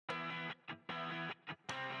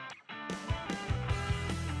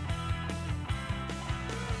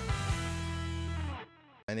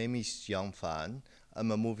My name is Yonfan.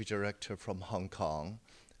 I'm a movie director from Hong Kong.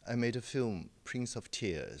 I made a film, Prince of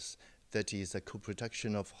Tears, that is a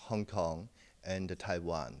co-production of Hong Kong and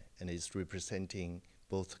Taiwan, and is representing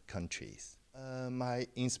both countries. My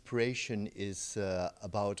inspiration is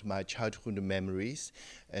about my childhood memories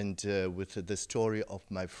and with the story of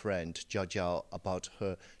my friend Jiao Jiao about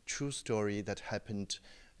her true story that happened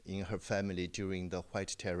in her family during the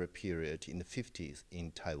White Terror period in the 50s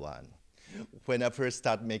in Taiwan. When I first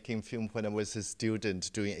started making film, when I was a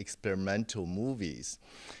student doing experimental movies,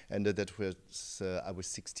 and that was, I was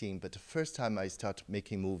 16, but the first time I started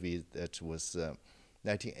making movies, that was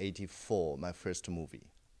 1984, my first movie.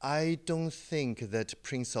 I don't think that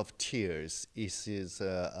Prince of Tears is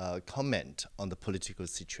a comment on the political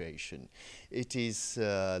situation. It is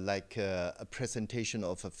like a presentation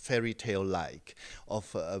of a fairy tale-like,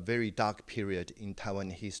 of a very dark period in Taiwan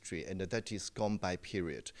history, and that is gone by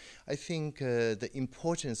period. I think the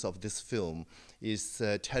importance of this film is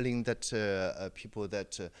telling that people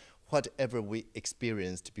that whatever we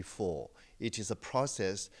experienced before, it is a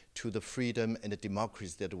process to the freedom and the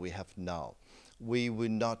democracy that we have now. We will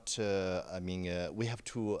not, we have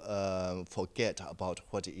to forget about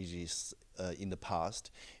what it is in the past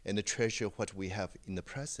and treasure what we have in the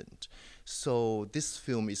present. So this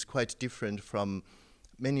film is quite different from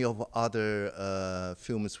many of other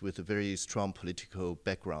films with a very strong political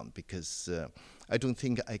background, because I don't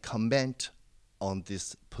think I comment on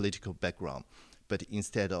this political background, but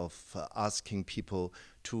instead of asking people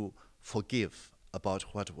to forgive about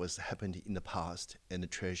what was happened in the past and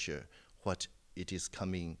treasure what it is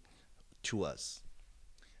coming to us.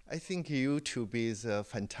 I think YouTube is a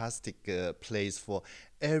fantastic place for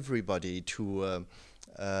everybody to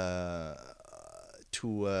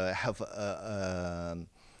have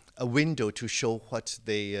a window to show what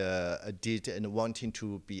they did and wanting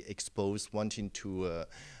to be exposed, wanting to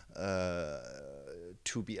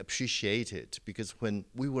be appreciated. Because when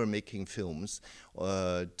we were making films,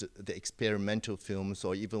 the experimental films,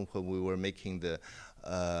 or even when we were making the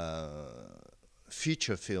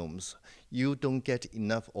feature films, you don't get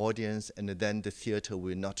enough audience, and then the theater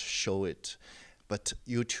will not show it. But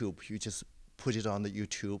YouTube, you just put it on the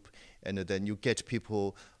YouTube, and then you get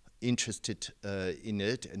people interested in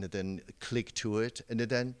it, and then click to it, and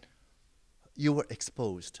then you were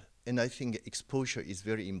exposed. And I think exposure is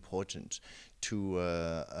very important to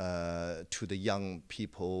the young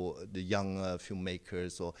people, the young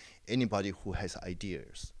filmmakers, or anybody who has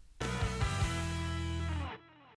ideas.